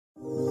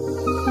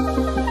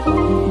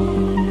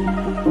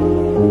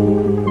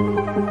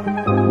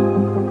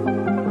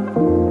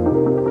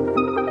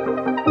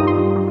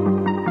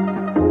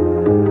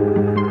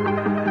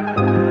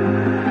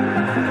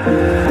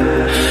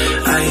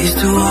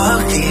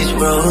these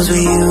roads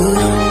with you.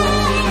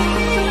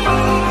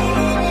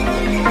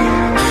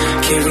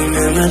 Can't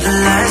remember the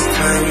last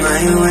time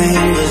I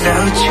went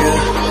without you.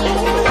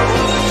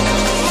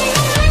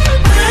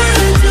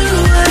 Where do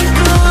I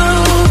go?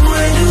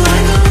 Where do I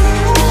go?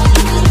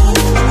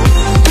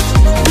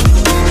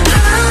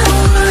 How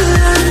will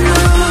I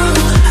know?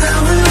 How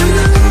will I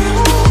know?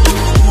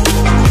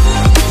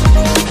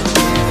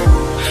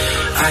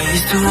 I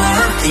used to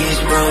walk these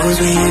roads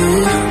with you.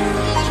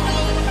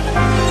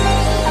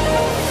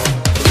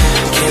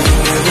 Can't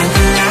remember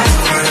the last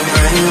time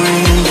I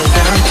went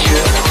without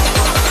you.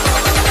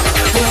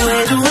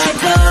 Where do I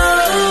go?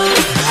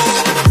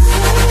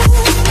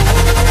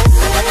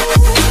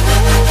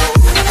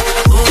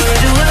 Where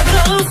do I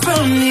go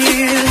from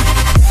here?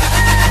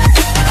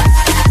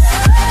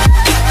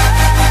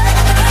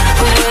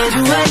 Where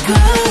do I go?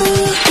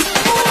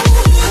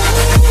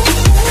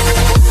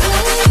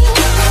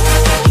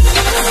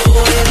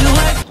 Where do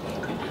I go?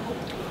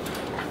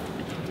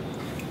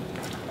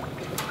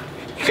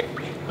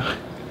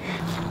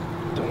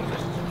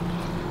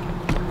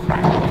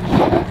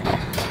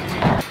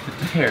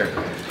 Here,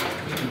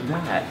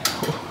 that.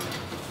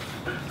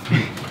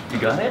 You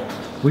got it?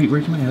 Wait,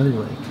 where's my other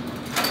leg?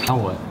 Now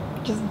what?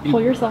 Just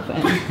pull yourself in.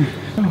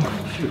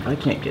 Oh, shoot, I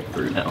can't get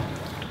through now.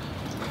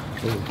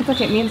 It's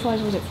okay, me and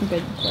Elijah will get some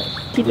good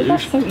clips. He did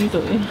that so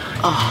easily.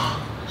 Oh.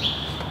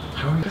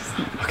 Just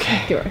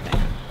okay. Do our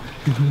thing.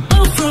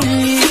 From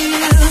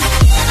here.